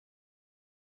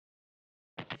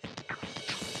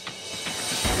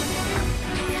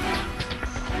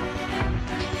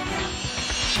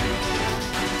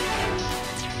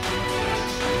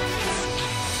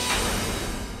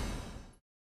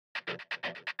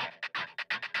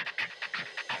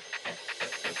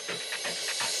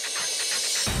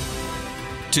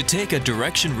To take a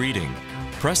direction reading,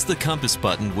 press the compass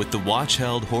button with the watch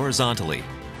held horizontally.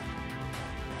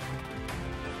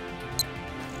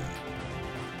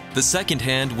 The second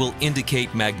hand will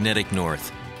indicate magnetic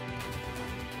north.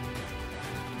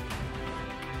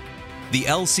 The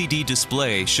LCD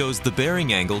display shows the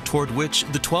bearing angle toward which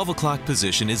the 12 o'clock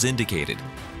position is indicated.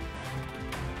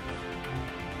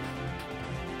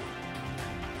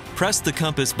 Press the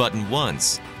compass button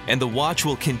once, and the watch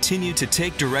will continue to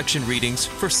take direction readings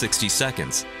for 60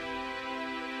 seconds.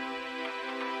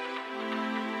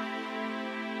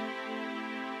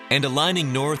 And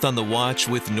aligning north on the watch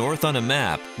with north on a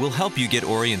map will help you get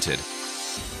oriented.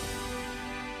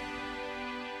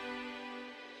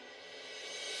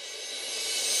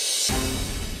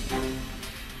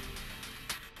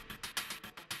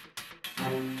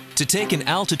 To take an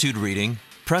altitude reading,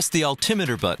 press the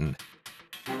altimeter button.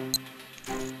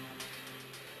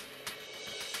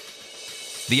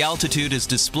 The altitude is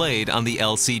displayed on the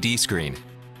LCD screen.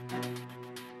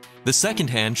 The second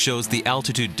hand shows the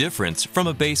altitude difference from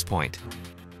a base point.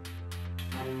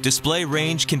 Display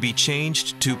range can be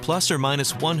changed to plus or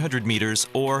minus 100 meters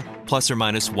or plus or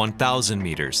minus 1,000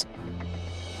 meters.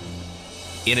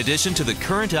 In addition to the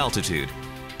current altitude,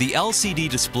 the LCD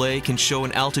display can show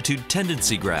an altitude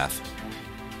tendency graph.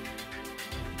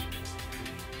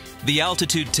 The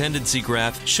altitude tendency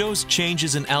graph shows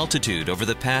changes in altitude over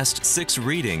the past 6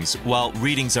 readings while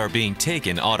readings are being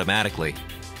taken automatically.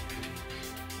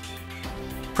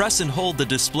 Press and hold the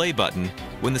display button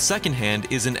when the second hand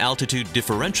is in altitude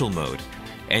differential mode,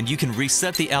 and you can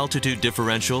reset the altitude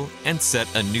differential and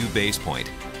set a new base point.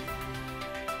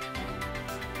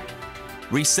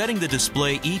 Resetting the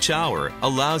display each hour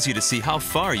allows you to see how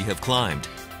far you have climbed.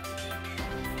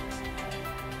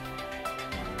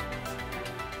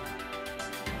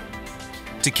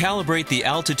 To calibrate the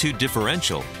altitude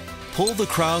differential, pull the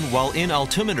crown while in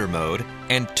altimeter mode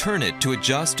and turn it to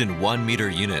adjust in 1 meter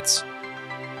units.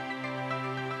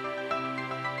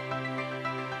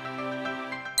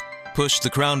 Push the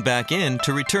crown back in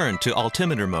to return to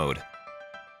altimeter mode.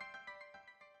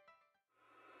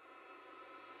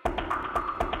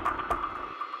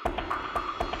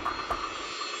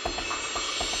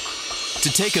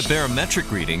 To take a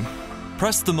barometric reading,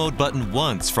 press the mode button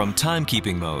once from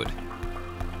timekeeping mode.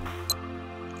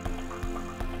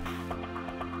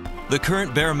 The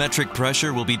current barometric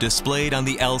pressure will be displayed on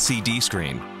the LCD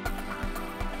screen.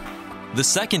 The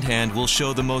second hand will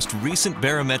show the most recent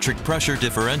barometric pressure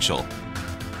differential.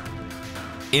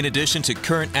 In addition to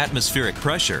current atmospheric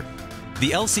pressure,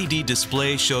 the LCD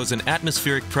display shows an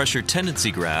atmospheric pressure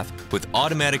tendency graph with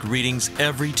automatic readings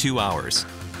every 2 hours.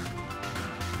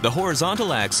 The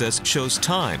horizontal axis shows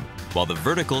time, while the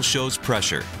vertical shows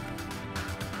pressure.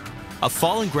 A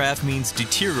falling graph means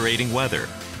deteriorating weather,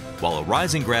 while a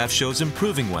rising graph shows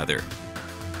improving weather.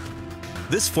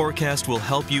 This forecast will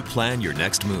help you plan your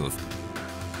next move.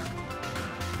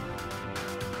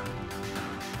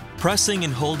 Pressing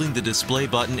and holding the display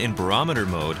button in barometer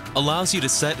mode allows you to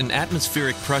set an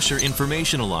atmospheric pressure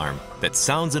information alarm that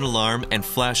sounds an alarm and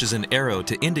flashes an arrow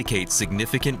to indicate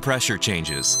significant pressure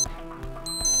changes.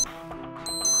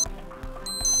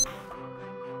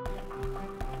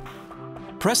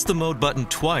 Press the mode button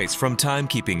twice from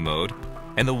timekeeping mode,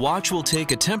 and the watch will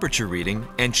take a temperature reading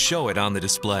and show it on the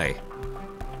display.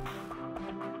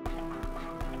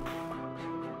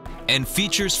 And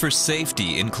features for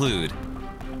safety include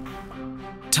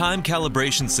time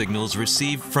calibration signals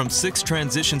received from 6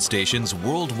 transition stations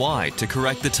worldwide to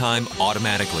correct the time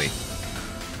automatically.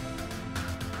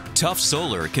 Tough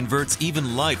solar converts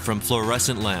even light from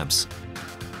fluorescent lamps.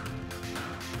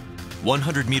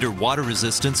 100-meter water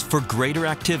resistance for greater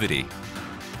activity.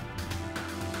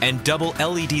 And double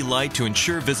LED light to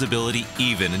ensure visibility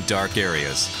even in dark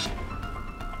areas.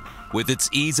 With its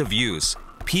ease of use,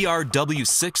 PRW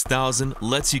 6000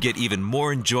 lets you get even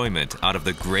more enjoyment out of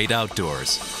the great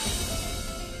outdoors.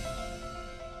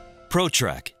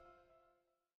 Protrek.